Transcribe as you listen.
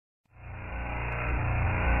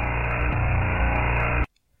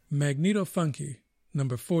Magneto Funky,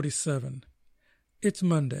 number 47. It's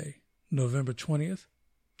Monday, November 20th,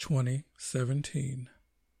 2017.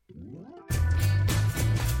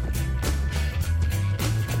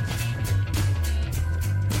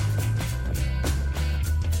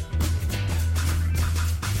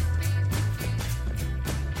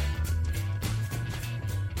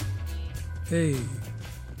 Hey,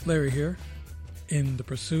 Larry here, in the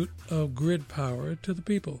pursuit of grid power to the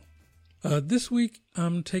people. This week,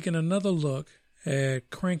 I'm taking another look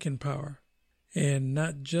at cranking power, and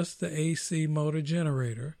not just the AC motor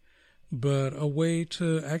generator, but a way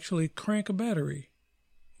to actually crank a battery.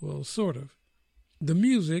 Well, sort of. The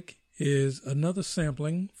music is another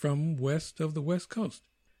sampling from west of the West Coast.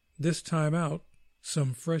 This time out,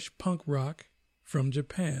 some fresh punk rock from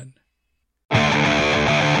Japan.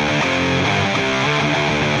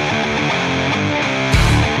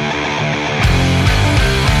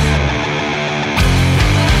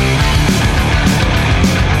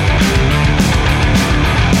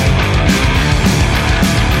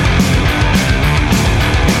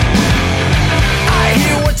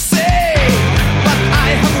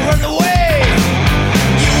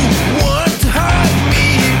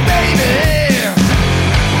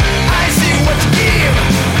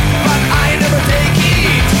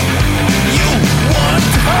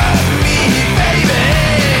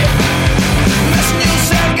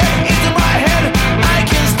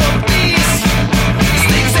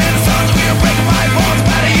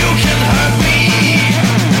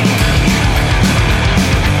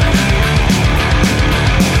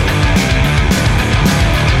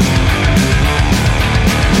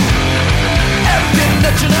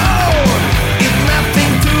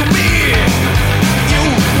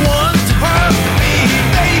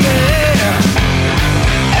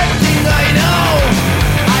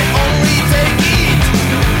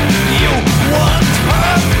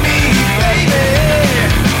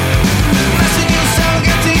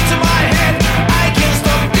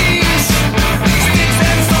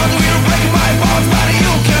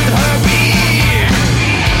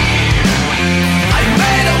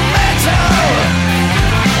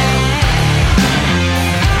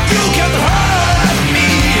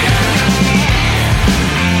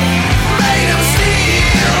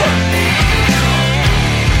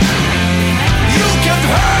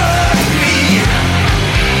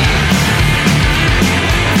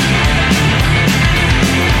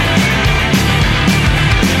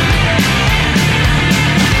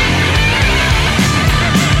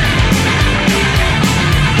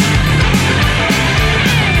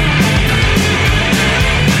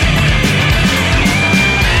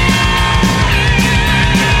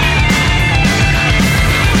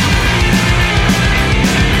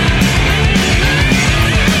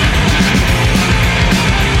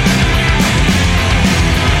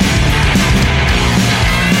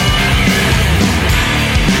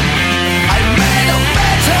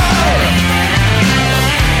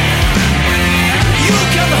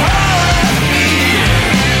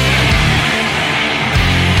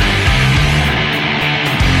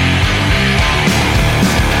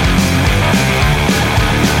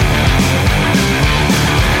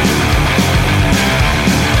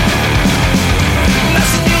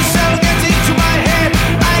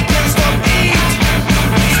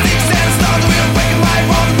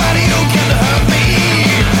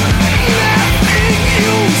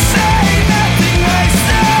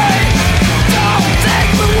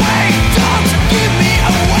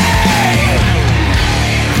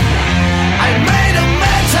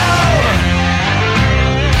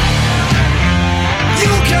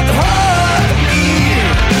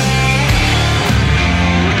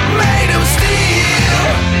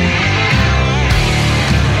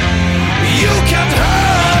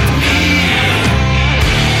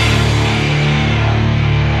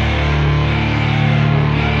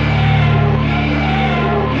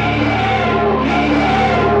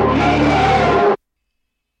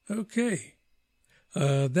 Okay,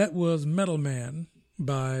 that was Metal Man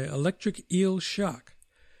by Electric Eel Shock,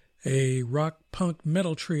 a rock-punk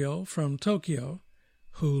metal trio from Tokyo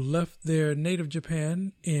who left their native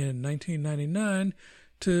Japan in 1999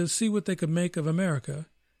 to see what they could make of America,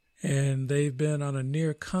 and they've been on a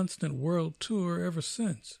near-constant world tour ever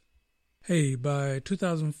since. Hey, by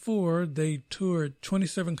 2004, they toured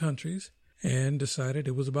 27 countries and decided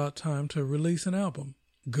it was about time to release an album,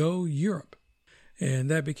 Go Europe.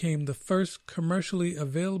 And that became the first commercially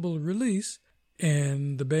available release,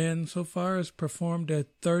 and the band so far has performed at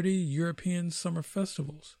 30 European summer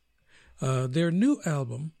festivals. Their new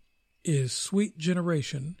album is Sweet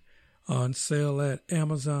Generation, on sale at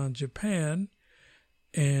Amazon Japan,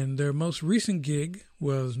 and their most recent gig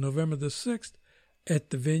was November the 6th at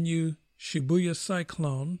the venue Shibuya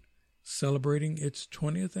Cyclone, celebrating its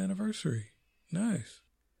 20th anniversary. Nice.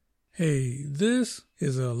 Hey, this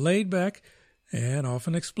is a laid-back and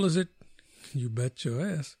often explicit, you bet your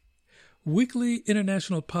ass, weekly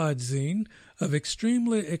international podzine of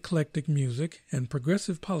extremely eclectic music and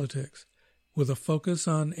progressive politics, with a focus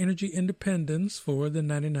on energy independence for the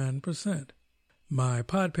 99%. My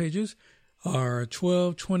pod pages are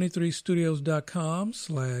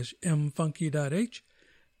 1223studios.com/mfunky.h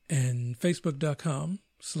and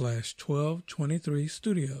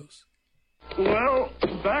facebook.com/1223studios. Well,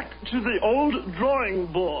 back to the old drawing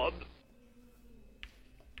board.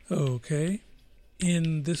 Okay.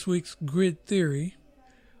 In this week's Grid Theory,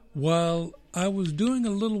 while I was doing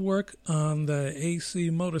a little work on the AC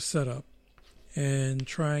motor setup and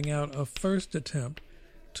trying out a first attempt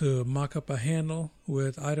to mock up a handle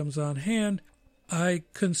with items on hand, I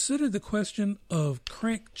considered the question of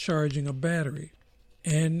crank charging a battery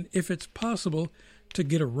and if it's possible to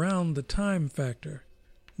get around the time factor.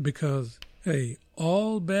 Because, hey,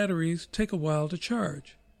 all batteries take a while to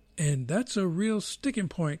charge, and that's a real sticking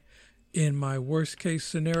point in my worst case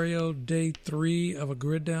scenario, day 3 of a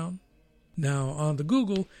grid down. Now, on the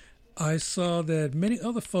Google, I saw that many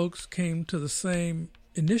other folks came to the same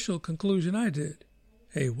initial conclusion I did.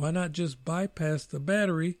 Hey, why not just bypass the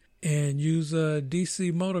battery and use a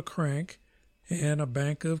DC motor crank and a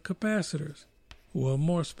bank of capacitors? Well,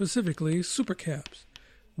 more specifically, supercaps,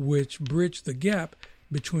 which bridge the gap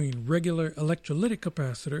between regular electrolytic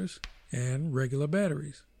capacitors and regular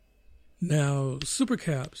batteries. Now,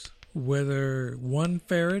 supercaps, whether 1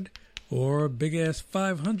 farad or big-ass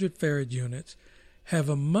 500 farad units, have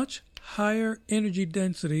a much higher energy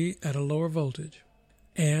density at a lower voltage,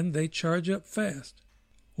 and they charge up fast.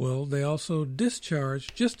 Well, they also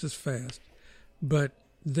discharge just as fast, but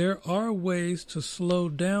there are ways to slow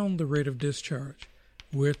down the rate of discharge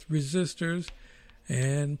with resistors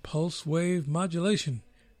and pulse wave modulation,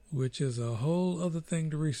 which is a whole other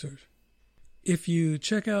thing to research. If you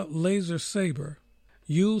check out Laser Saber,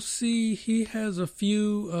 you'll see he has a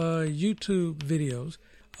few YouTube videos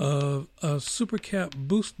of a supercap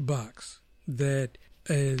boost box that,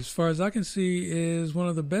 as far as I can see, is one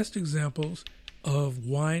of the best examples of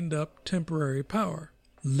wind-up temporary power,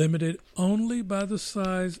 limited only by the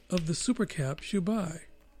size of the supercaps you buy.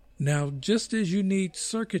 Now, just as you need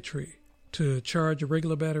circuitry to charge a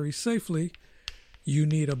regular battery safely, you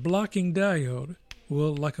need a blocking diode,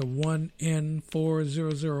 well, like a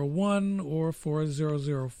 1N4001 or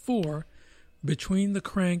 4004, between the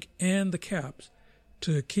crank and the caps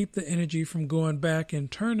to keep the energy from going back and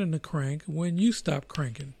turning the crank when you stop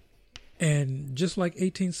cranking. And just like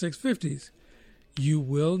 18650s, you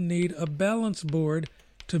will need a balance board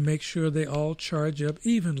to make sure they all charge up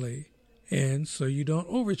evenly, and so you don't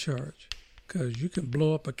overcharge, because you can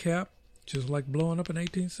blow up a cap just like blowing up an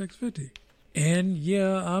 18650. And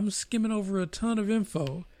yeah, I'm skimming over a ton of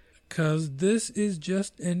info because this is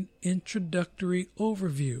just an introductory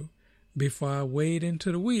overview before I wade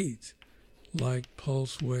into the weeds, like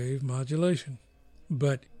pulse wave modulation.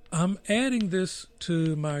 But I'm adding this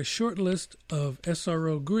to my short list of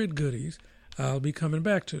SRO grid goodies I'll be coming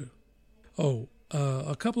back to.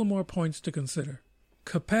 A couple more points to consider.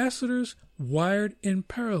 Capacitors wired in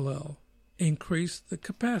parallel increase the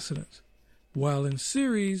capacitance, while in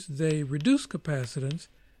series they reduce capacitance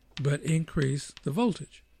but increase the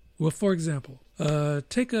voltage. Well, for example,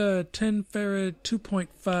 take a 10 farad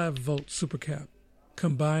 2.5 volt supercap.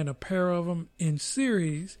 Combine a pair of them in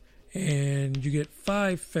series and you get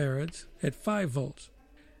 5 farads at 5 volts.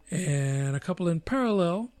 And a couple in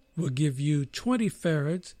parallel will give you 20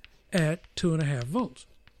 farads at 2.5 volts.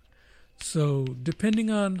 So depending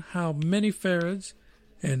on how many farads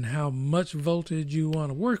and how much voltage you want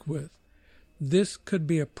to work with, this could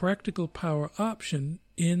be a practical power option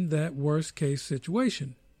in that worst case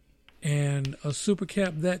situation. And a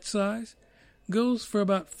supercap that size goes for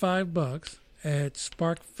about $5 at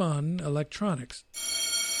Spark Fun Electronics.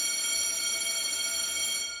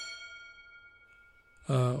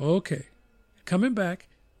 Okay, coming back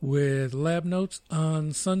with lab notes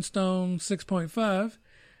on Sunstone 6.5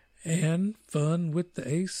 and fun with the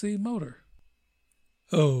AC motor.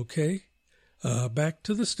 Okay, back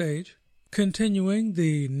to the stage. Continuing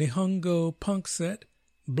the Nihongo punk set,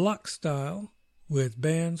 block style, with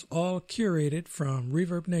bands all curated from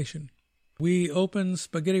Reverb Nation. We open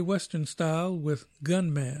spaghetti western style with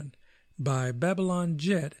Gunman by Babylon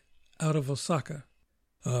Jet out of Osaka.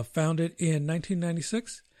 Founded in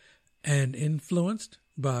 1996 and influenced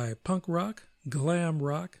by punk rock, glam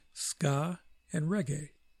rock, ska, and reggae.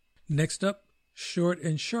 Next up, short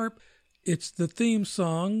and sharp. It's the theme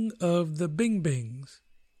song of the Bing Bings,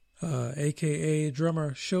 a.k.a.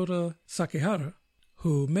 drummer Shota Sakihara,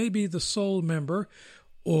 who may be the sole member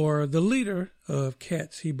or the leader of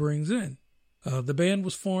cats he brings in. The band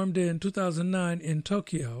was formed in 2009 in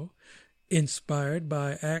Tokyo, inspired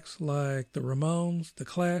by acts like the Ramones, The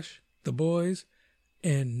Clash, The Boys,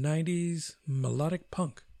 and 90s melodic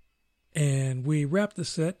punk. And we wrap the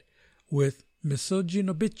set with Misoji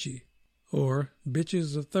no Bichi, or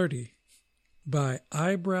Bitches of 30, by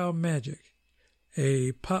Eyebrow Magic,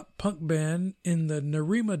 a pop-punk band in the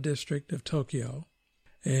Nerima district of Tokyo,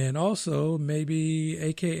 and also maybe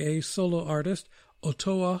a.k.a. solo artist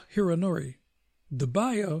Otoa Hironori. The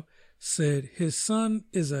bio said his son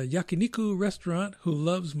is a yakiniku restaurant who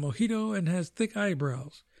loves mojito and has thick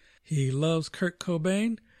eyebrows. He loves Kurt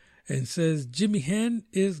Cobain and says Jimmy Hen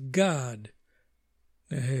is God.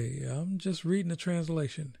 Now, hey, I'm just reading the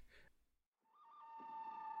translation.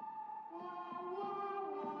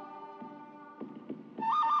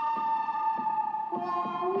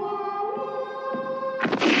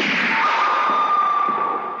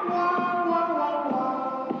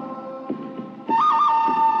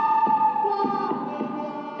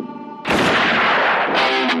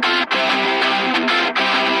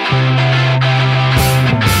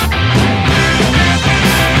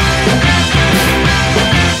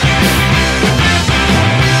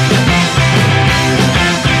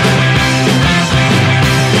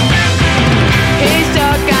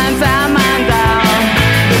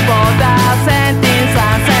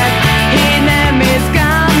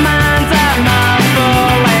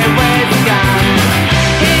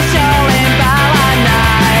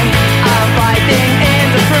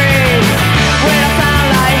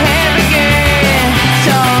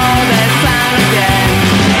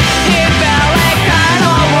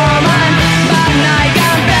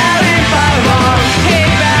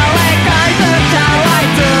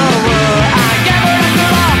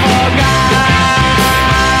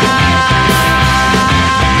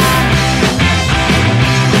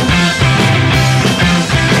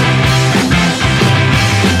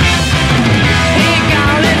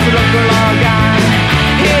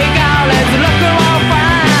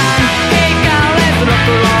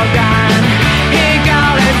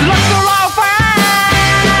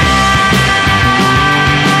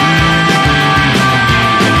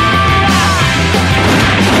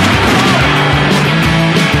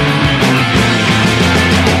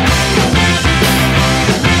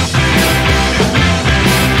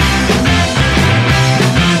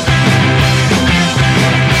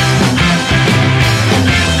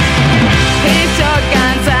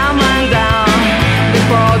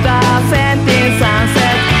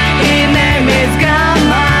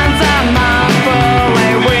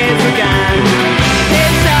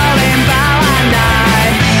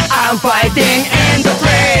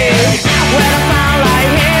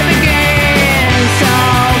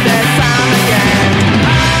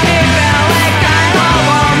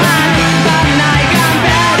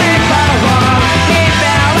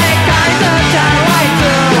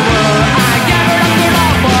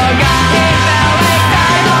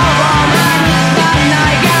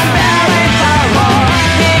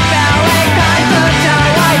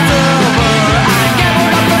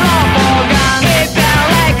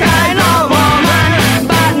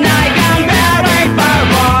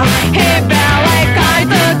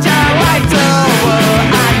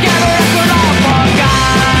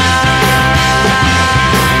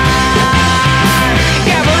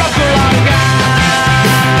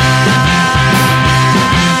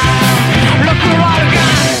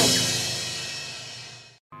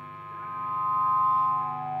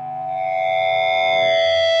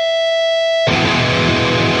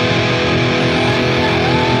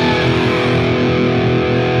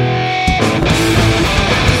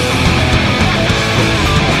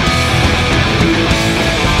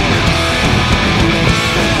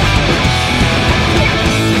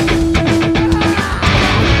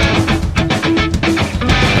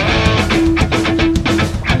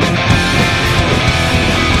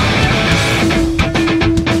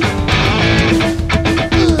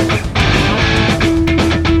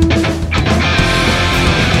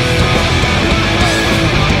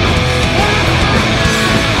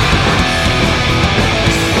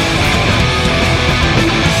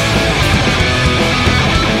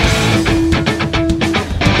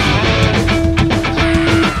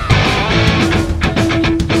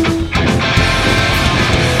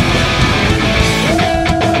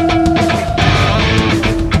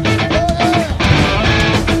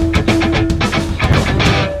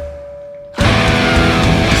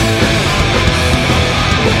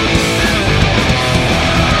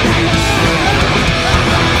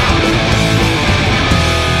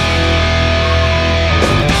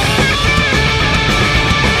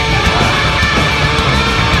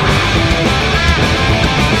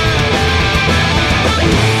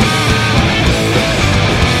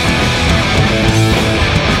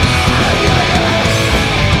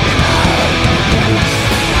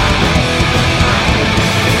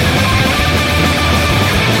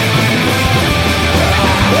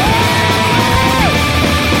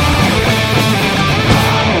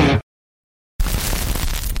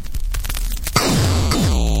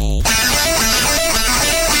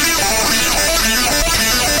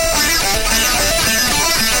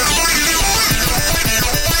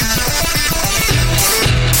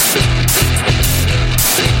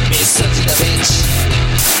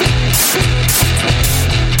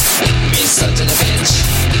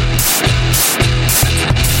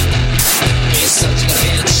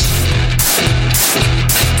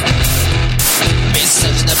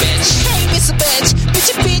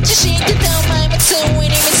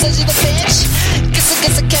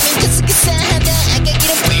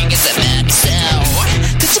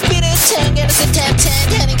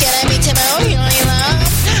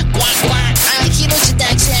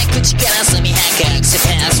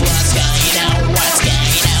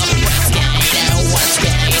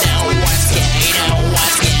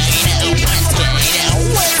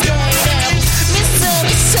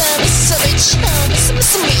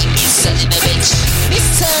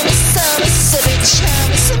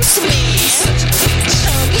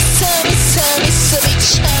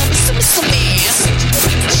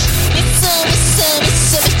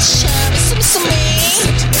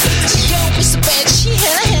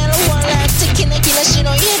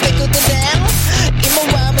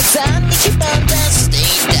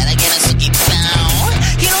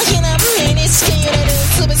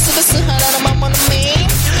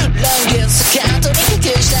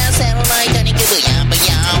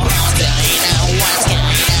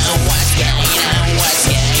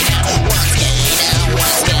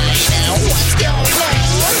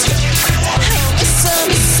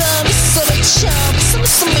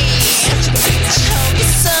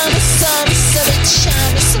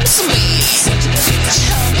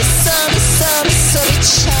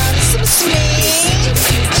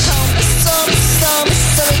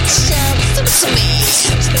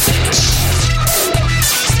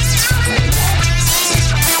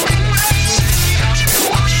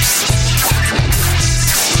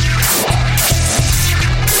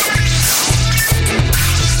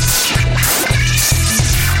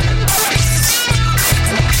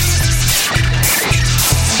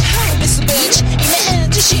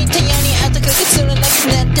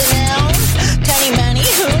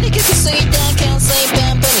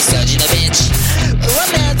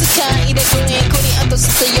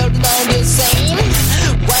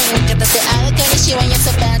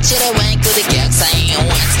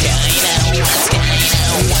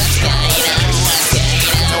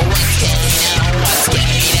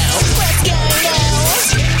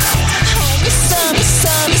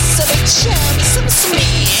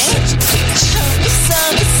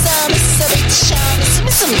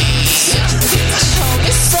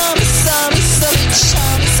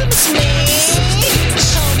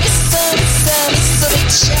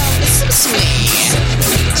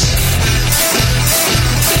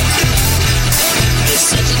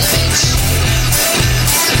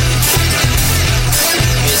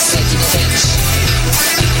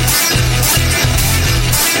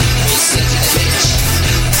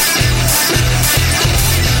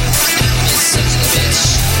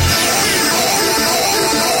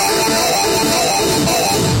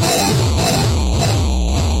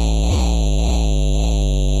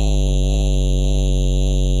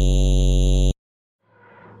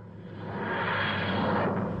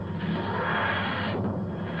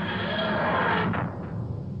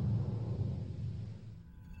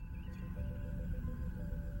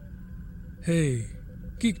 Hey,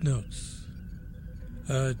 Geek Notes.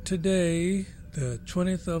 Today, the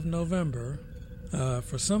 20th of November,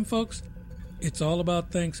 for some folks, it's all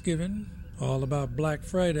about Thanksgiving, all about Black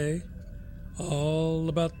Friday, all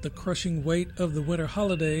about the crushing weight of the winter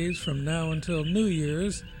holidays from now until New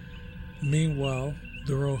Year's. Meanwhile,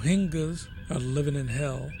 the Rohingyas are living in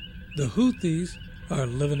hell. The Houthis are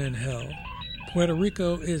living in hell. Puerto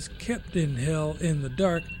Rico is kept in hell in the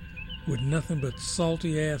dark with nothing but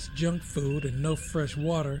salty-ass junk food and no fresh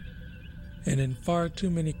water, and in far too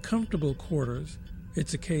many comfortable quarters,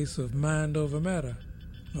 it's a case of mind over matter.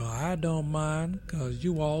 Well, I don't mind, 'cause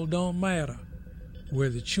you all don't matter. Where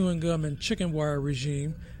the chewing gum and chicken wire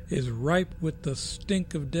regime is ripe with the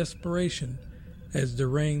stink of desperation, as the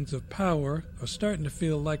reins of power are starting to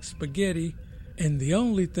feel like spaghetti, and the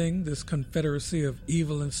only thing this confederacy of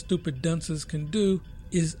evil and stupid dunces can do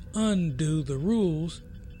is undo the rules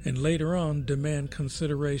and later on demand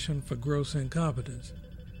consideration for gross incompetence.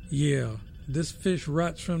 Yeah, this fish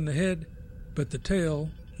rots from the head, but the tail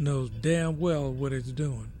knows damn well what it's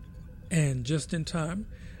doing. And just in time,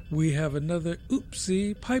 we have another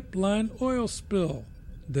oopsie pipeline oil spill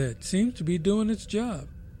that seems to be doing its job,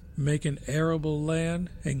 making arable land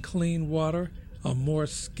and clean water a more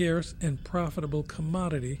scarce and profitable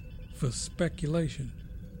commodity for speculation.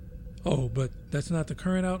 Oh, but that's not the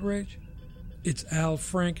current outrage? It's Al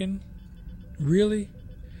Franken? Really?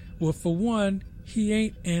 Well, for one, he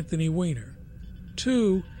ain't Anthony Weiner.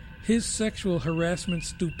 Two, his sexual harassment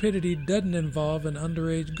stupidity doesn't involve an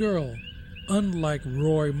underage girl, unlike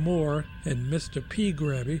Roy Moore and Mr. P.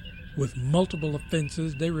 Grabby, with multiple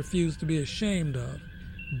offenses they refuse to be ashamed of,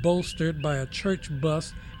 bolstered by a church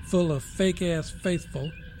bus full of fake-ass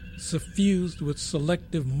faithful, suffused with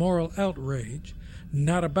selective moral outrage,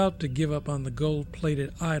 not about to give up on the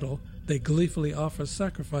gold-plated idol they gleefully offer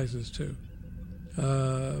sacrifices to.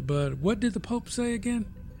 But what did the Pope say again?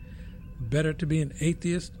 Better to be an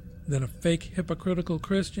atheist than a fake hypocritical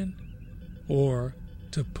Christian? Or,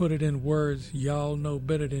 to put it in words y'all know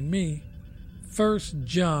better than me, 1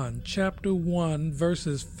 John chapter 1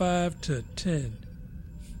 verses 5 to 10.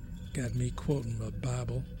 Got me quoting the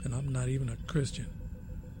Bible, and I'm not even a Christian.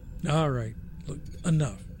 All right, look,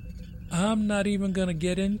 enough. I'm not even going to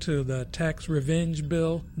get into the tax revenge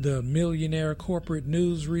bill the millionaire corporate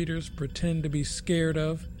news readers pretend to be scared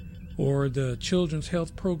of, or the children's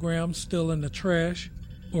health program still in the trash,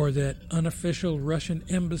 or that unofficial Russian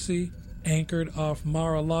embassy anchored off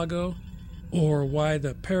Mar-a-Lago, or why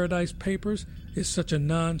the Paradise Papers is such a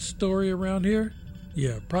non-story around here.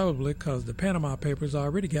 Yeah, probably because the Panama Papers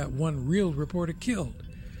already got one real reporter killed,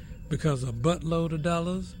 because a buttload of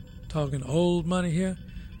dollars, talking old money here,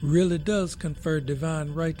 really does confer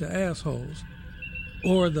divine right to assholes.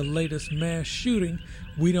 Or the latest mass shooting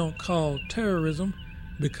we don't call terrorism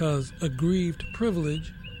because aggrieved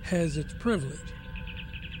privilege has its privilege.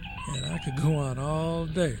 And I could go on all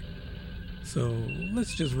day. So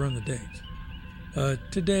let's just run the dates.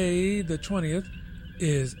 Today, the 20th,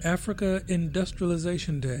 is Africa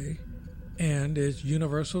Industrialization Day and is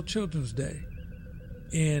Universal Children's Day.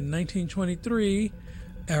 in 1923,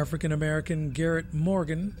 African-American Garrett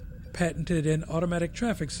Morgan patented an automatic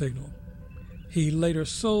traffic signal. He later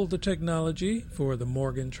sold the technology for the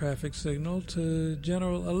Morgan traffic signal to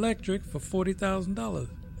General Electric for $40,000.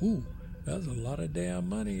 Ooh, that's a lot of damn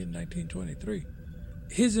money in 1923.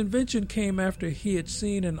 His invention came after he had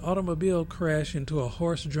seen an automobile crash into a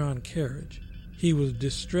horse-drawn carriage. He was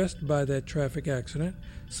distressed by that traffic accident,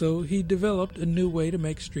 so he developed a new way to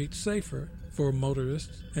make streets safer for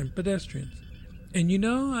motorists and pedestrians. And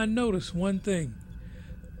I noticed one thing.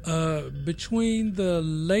 Between the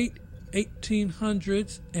late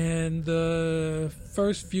 1800s and the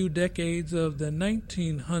first few decades of the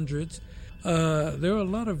 1900s, there were a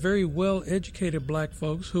lot of very well-educated black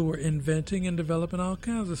folks who were inventing and developing all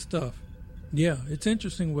kinds of stuff. Yeah, it's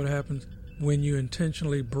interesting what happens when you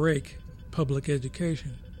intentionally break public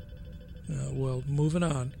education. Well, moving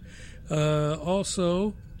on.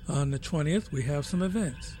 Also, on the 20th, we have some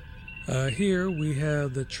events. Here we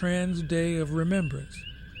have the Trans Day of Remembrance,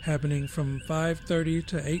 happening from 5:30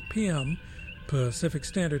 to 8 p.m. Pacific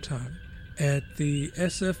Standard Time at the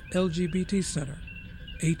SF LGBT Center,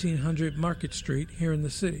 1800 Market Street here in the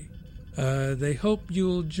city. They hope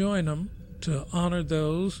you'll join them to honor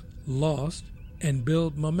those lost and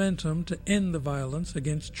build momentum to end the violence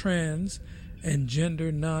against trans and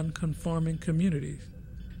gender non-conforming communities.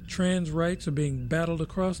 Trans rights are being battled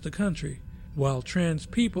across the country, while trans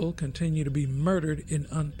people continue to be murdered in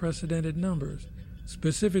unprecedented numbers,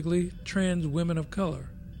 specifically trans women of color.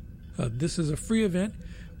 This is a free event,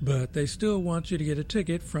 but they still want you to get a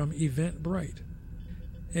ticket from Eventbrite.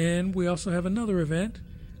 And we also have another event,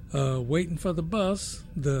 Waiting for the Bus,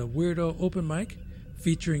 the Weirdo Open Mic,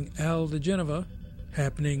 featuring Al DeGeneva,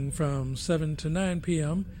 happening from 7 to 9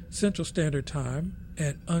 p.m. Central Standard Time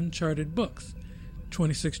at Uncharted Books,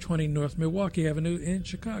 2620 North Milwaukee Avenue in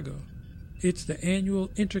Chicago. It's the annual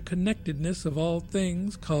interconnectedness of all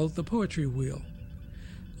things called the Poetry Wheel.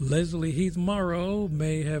 Leslie Heath Morrow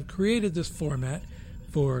may have created this format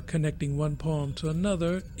for connecting one poem to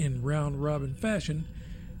another in round-robin fashion,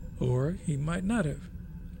 or he might not have.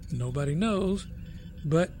 Nobody knows,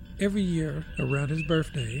 but every year around his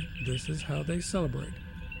birthday, this is how they celebrate.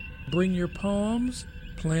 Bring your poems,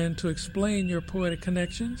 plan to explain your poetic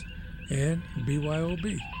connections, and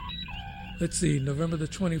BYOB. Let's see, November the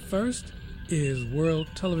 21st is World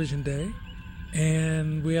Television Day,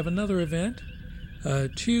 and we have another event,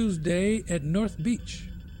 Tuesday at North Beach,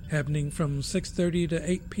 happening from 6:30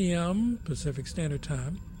 to 8 p.m. Pacific Standard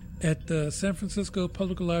Time at the San Francisco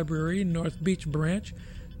Public Library North Beach Branch,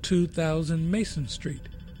 2000 Mason Street.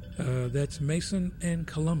 That's Mason and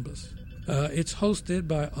Columbus. It's hosted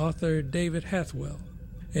by author David Hathwell,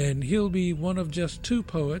 and he'll be one of just two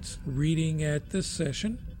poets reading at this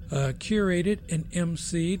session, curated and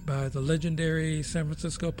emceed by the legendary San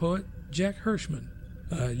Francisco poet Jack Hirschman.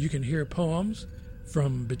 You can hear poems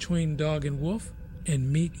from Between Dog and Wolf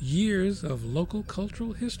and meet years of local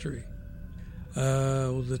cultural history.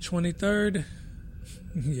 The 23rd,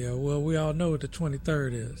 yeah, well, we all know what the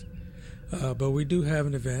 23rd is, but we do have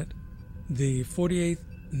an event, the 48th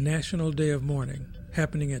National Day of Mourning,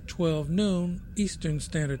 happening at 12 noon Eastern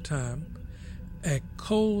Standard Time at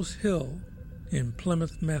Coles Hill in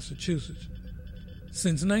Plymouth, Massachusetts.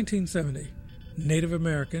 Since 1970, Native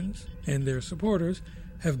Americans and their supporters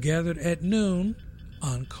have gathered at noon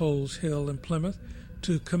on Coles Hill in Plymouth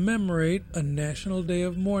to commemorate a National Day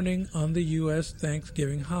of Mourning on the U.S.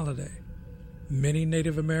 Thanksgiving holiday. Many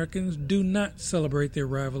Native Americans do not celebrate the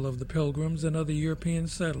arrival of the Pilgrims and other European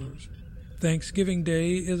settlers. Thanksgiving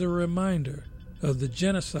Day is a reminder of the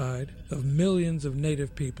genocide of millions of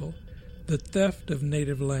Native people, the theft of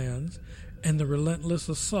Native lands, and the relentless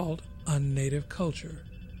assault on Native culture.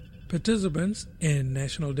 Participants in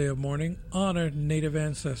National Day of Mourning honor Native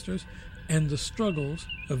ancestors and the struggles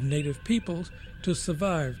of Native peoples to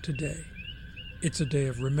survive today. It's a day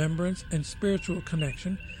of remembrance and spiritual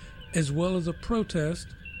connection, as well as a protest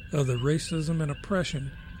of the racism and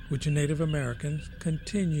oppression which Native Americans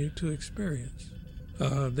continue to experience.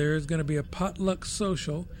 There is going to be a potluck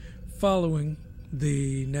social following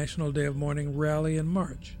the National Day of Mourning rally in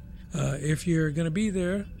March. If you're going to be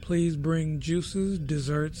there, please bring juices,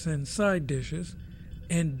 desserts, and side dishes,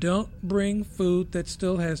 and don't bring food that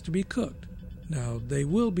still has to be cooked. Now, they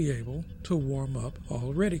will be able to warm up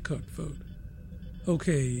already cooked food.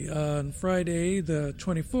 Okay, on Friday the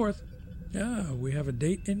 24th, we have a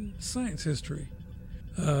date in science history.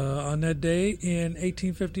 On that day in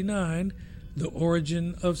 1859, The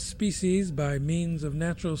Origin of Species by Means of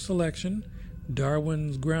Natural Selection,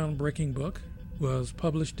 Darwin's groundbreaking book, was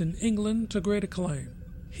published in England to great acclaim.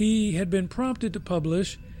 He had been prompted to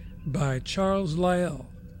publish by Charles Lyell,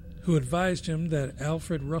 who advised him that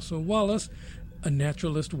Alfred Russel Wallace, a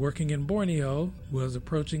naturalist working in Borneo, was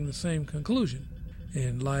approaching the same conclusion,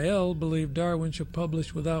 and Lyell believed Darwin should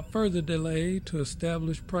publish without further delay to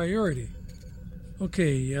establish priority.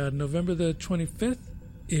 Okay, November the 25th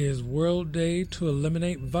is World Day to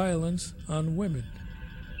Eliminate Violence on Women.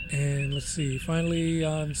 And let's see, finally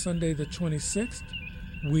on Sunday the 26th,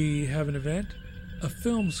 we have an event, a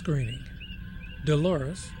film screening,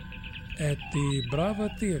 Dolores, at the Brava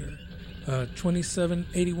Theater,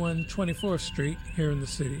 2781 24th Street here in the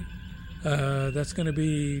city. That's going to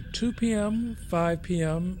be 2 p.m., 5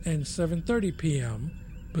 p.m., and 7:30 p.m.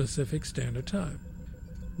 Pacific Standard Time.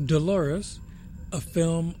 Dolores, a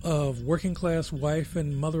film of working-class wife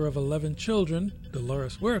and mother of 11 children,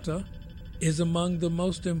 Dolores Huerta, is among the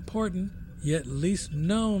most important yet least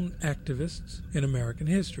known activists in American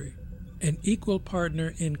history. An equal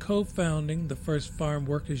partner in co-founding the first farm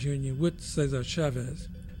workers union with Cesar Chavez,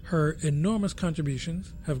 her enormous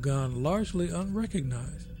contributions have gone largely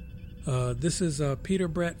unrecognized. This is a Peter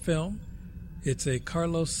Bratt film. It's a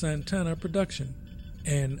Carlos Santana production.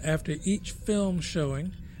 And after each film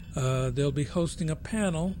showing, they'll be hosting a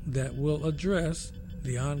panel that will address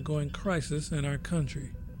the ongoing crisis in our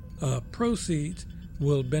country. Proceeds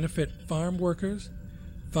will benefit farm workers,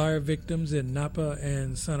 fire victims in Napa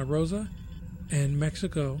and Santa Rosa, and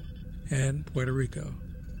Mexico and Puerto Rico.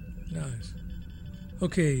 Nice.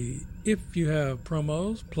 Okay, if you have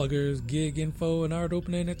promos, pluggers, gig info, and art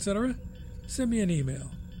opening, etc., send me an email.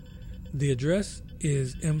 The address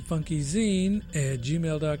is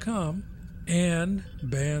mfunkyzine@gmail.com, and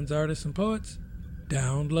bands, artists, and poets,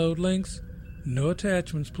 download links, no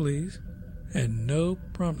attachments, please, and no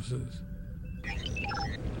promises.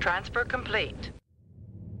 Transfer complete.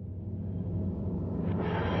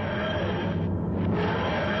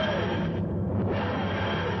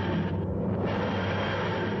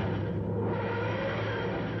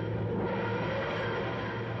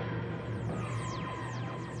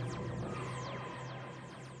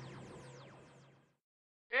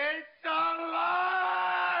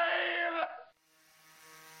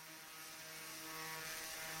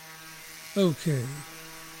 Okay,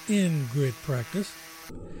 in grid practice,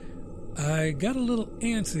 I got a little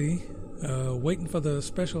antsy waiting for the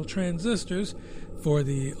special transistors for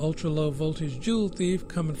the ultra-low voltage Joule Thief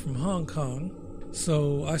coming from Hong Kong,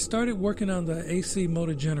 so I started working on the AC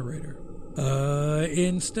motor generator.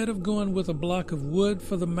 Instead of going with a block of wood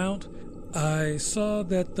for the mount, I saw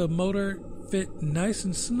that the motor fit nice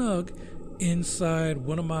and snug inside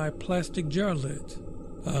one of my plastic jar lids.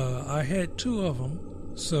 I had 2 of them,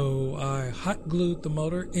 so I hot glued the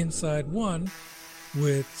motor inside one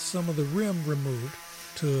with some of the rim removed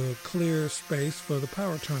to clear space for the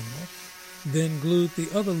power terminal, then glued the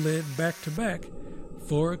other lid back to back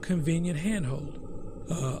for a convenient handhold.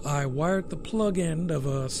 I wired the plug end of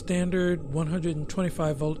a standard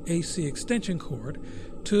 125 volt AC extension cord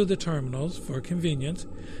to the terminals for convenience,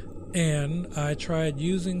 and I tried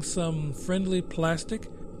using some friendly plastic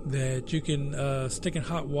that you can stick in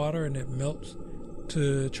hot water and it melts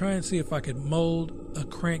to try and see if I could mold a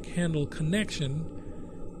crank handle connection,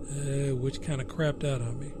 which kind of crapped out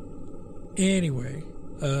on me. Anyway,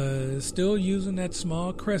 still using that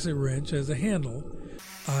small crescent wrench as a handle,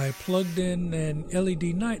 I plugged in an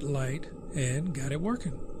LED night light and got it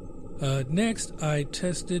working. Next, I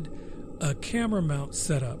tested a camera mount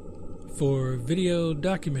setup for video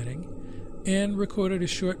documenting and recorded a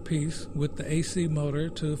short piece with the AC motor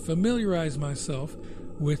to familiarize myself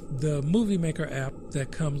with the Movie Maker app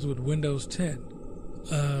that comes with Windows 10.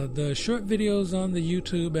 The short videos on the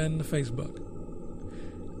YouTube and the Facebook.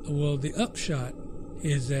 Well, the upshot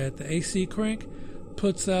is that the AC crank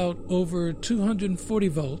puts out over 240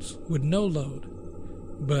 volts with no load,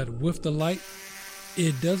 but with the light,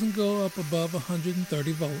 it doesn't go up above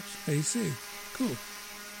 130 volts AC. Cool.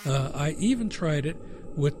 I even tried it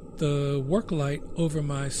with the work light over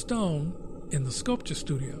my stone in the sculpture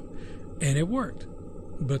studio, and it worked.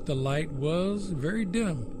 But the light was very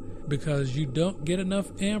dim because you don't get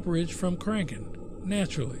enough amperage from cranking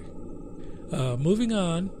naturally. Moving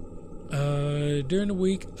on, during the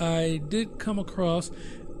week I did come across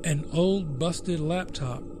an old busted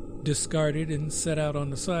laptop discarded and set out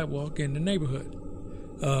on the sidewalk in the neighborhood.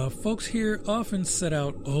 Folks here often set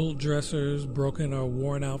out old dressers, broken or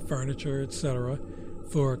worn out furniture, etc.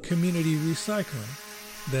 for community recycling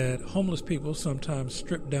that homeless people sometimes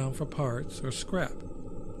strip down for parts or scrap.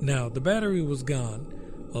 Now, the battery was gone,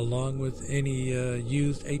 along with any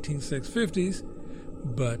used 18650s,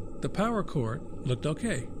 but the power cord looked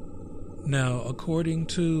okay. Now, according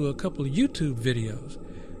to a couple of YouTube videos,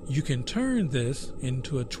 You can turn this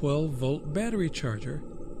into a 12-volt battery charger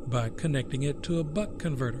by connecting it to a buck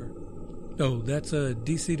converter. Oh, that's a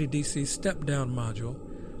DC to DC step-down module,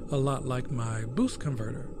 a lot like my boost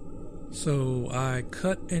converter. So I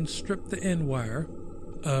cut and stripped the end wire,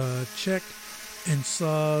 checked and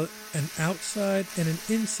saw an outside and an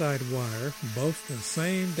inside wire, both the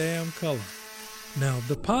same damn color. Now,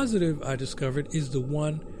 the positive I discovered is the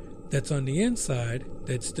one that's on the inside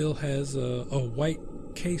that still has a white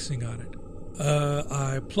casing on it.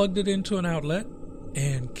 I plugged it into an outlet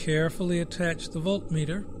and carefully attached the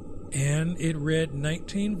voltmeter, and it read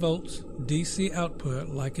 19 volts DC output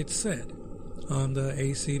like it said on the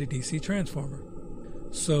AC to DC transformer.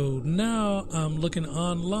 So now I'm looking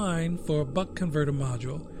online for a buck converter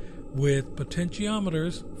module with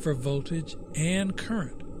potentiometers for voltage and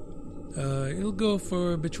current. It'll go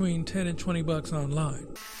for between $10 and $20 online.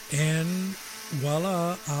 And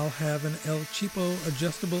voila, I'll have an El Cheapo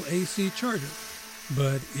adjustable AC charger.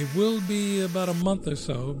 But it will be about a month or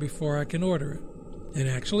so before I can order it. And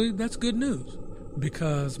actually, that's good news,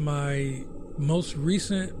 because my most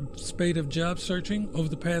recent spate of job searching over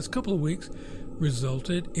the past couple of weeks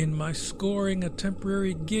resulted in my scoring a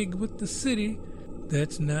temporary gig with the city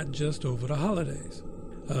that's not just over the holidays,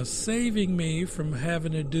 saving me from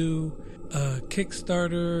having to do a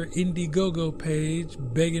Kickstarter Indiegogo page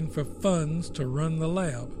begging for funds to run the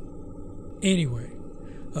lab. Anyway,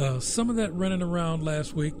 some of that running around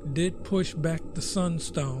last week did push back the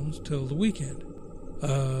sunstones till the weekend.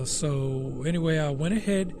 So anyway, I went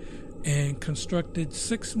ahead and constructed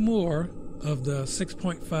 6 more of the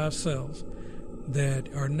 6.5 cells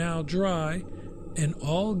that are now dry and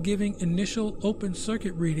all giving initial open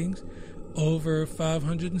circuit readings over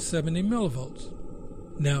 570 millivolts.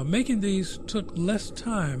 Now, making these took less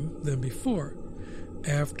time than before,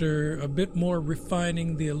 after a bit more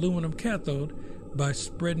refining the aluminum cathode by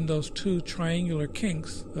spreading those 2 triangular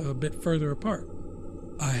kinks a bit further apart.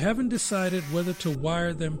 I haven't decided whether to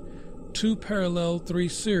wire them 2 parallel 3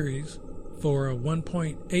 series for a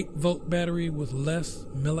 1.8 volt battery with less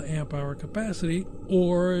milliamp hour capacity,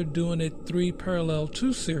 or doing it 3 parallel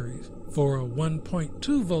 2 series for a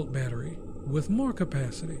 1.2 volt battery with more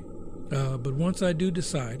capacity. But once I do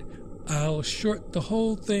decide, I'll short the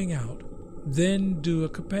whole thing out, then do a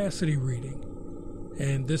capacity reading.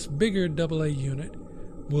 And this bigger AA unit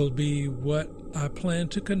will be what I plan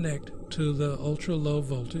to connect to the ultra-low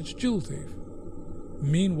voltage Joule Thief.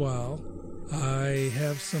 Meanwhile, I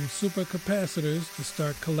have some super capacitors to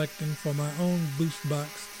start collecting for my own boost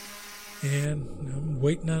box, and I'm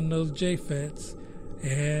waiting on those JFETs,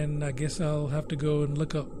 and I guess I'll have to go and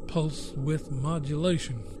look up pulse width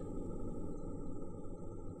modulation.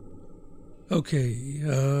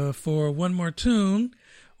 Okay, for one more tune,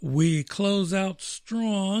 we close out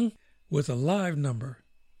strong with a live number,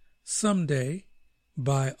 Someday,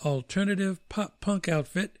 by alternative pop punk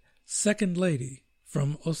outfit Second Lady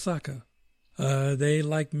from Osaka. They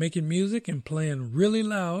like making music and playing really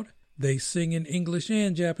loud. They sing in English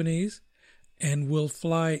and Japanese, and will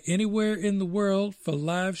fly anywhere in the world for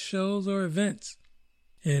live shows or events.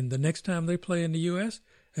 And the next time they play in the U.S.,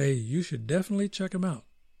 hey, you should definitely check them out.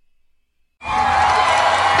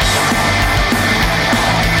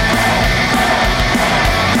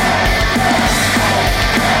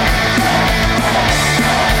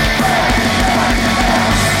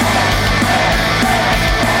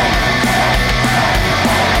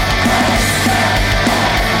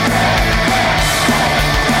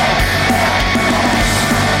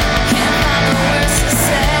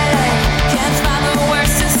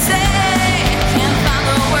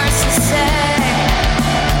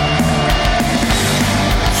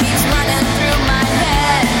 Keeps running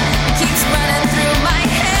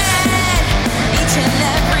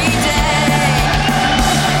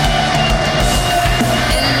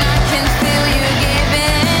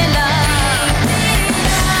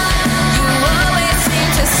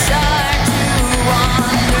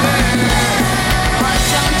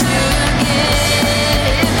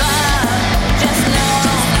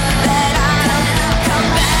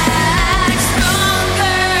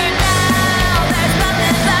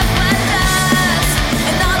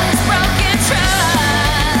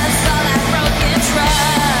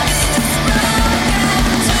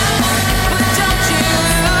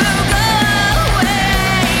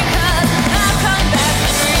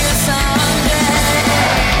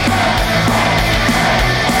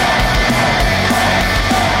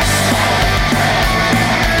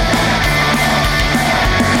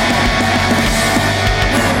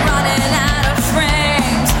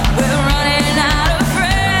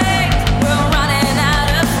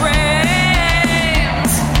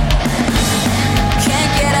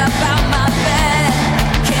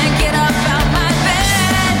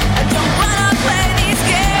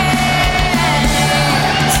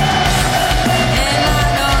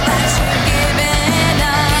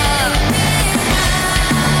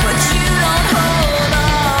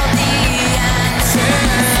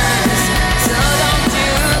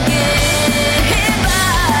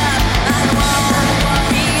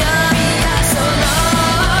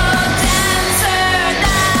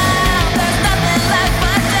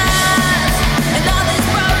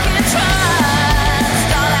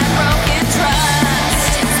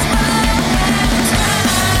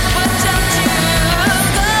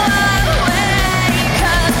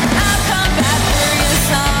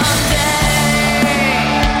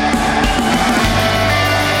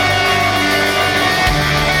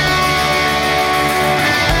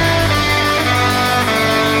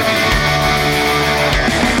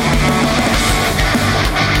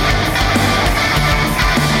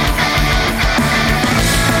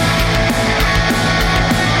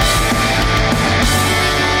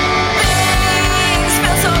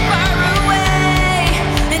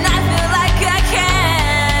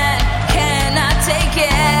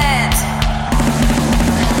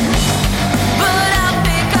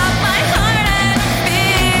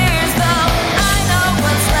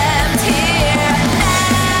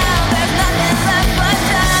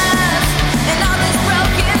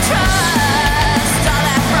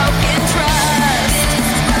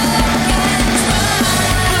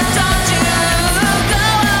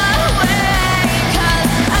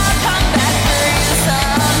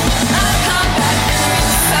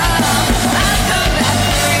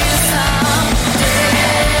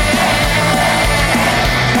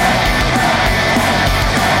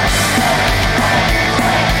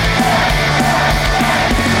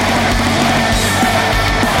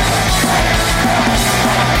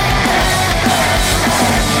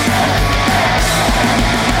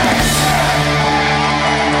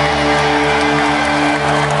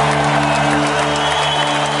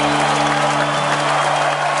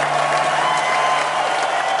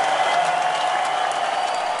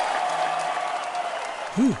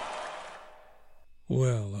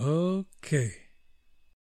Well, okay.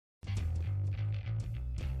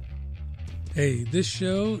 Hey, this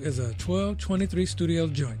show is a 1223 studio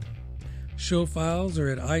joint. Show files are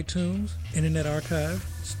at iTunes, Internet Archive,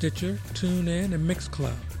 Stitcher, TuneIn, and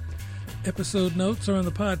Mixcloud. Episode notes are on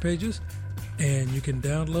the pod pages, and you can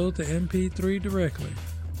download the MP3 directly.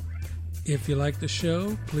 If you like the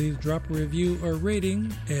show, please drop a review or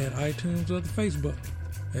rating at iTunes or the Facebook.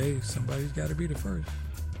 Hey, somebody's got to be the first.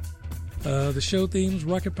 The show themes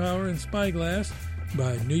Rocket Power and Spyglass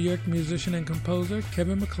by New York musician and composer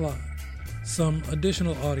Kevin MacLeod. Some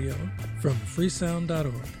additional audio from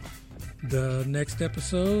freesound.org. The next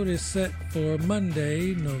episode is set for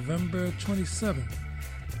Monday, November 27th.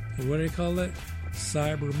 What do they call that?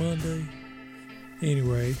 Cyber Monday?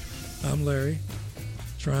 Anyway, I'm Larry,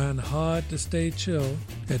 trying hard to stay chill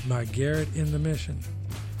at my garret in the Mission.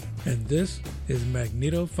 And this is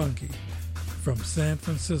Magneto Funky from San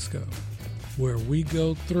Francisco, where we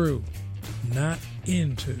go through, not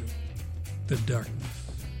into, the darkness.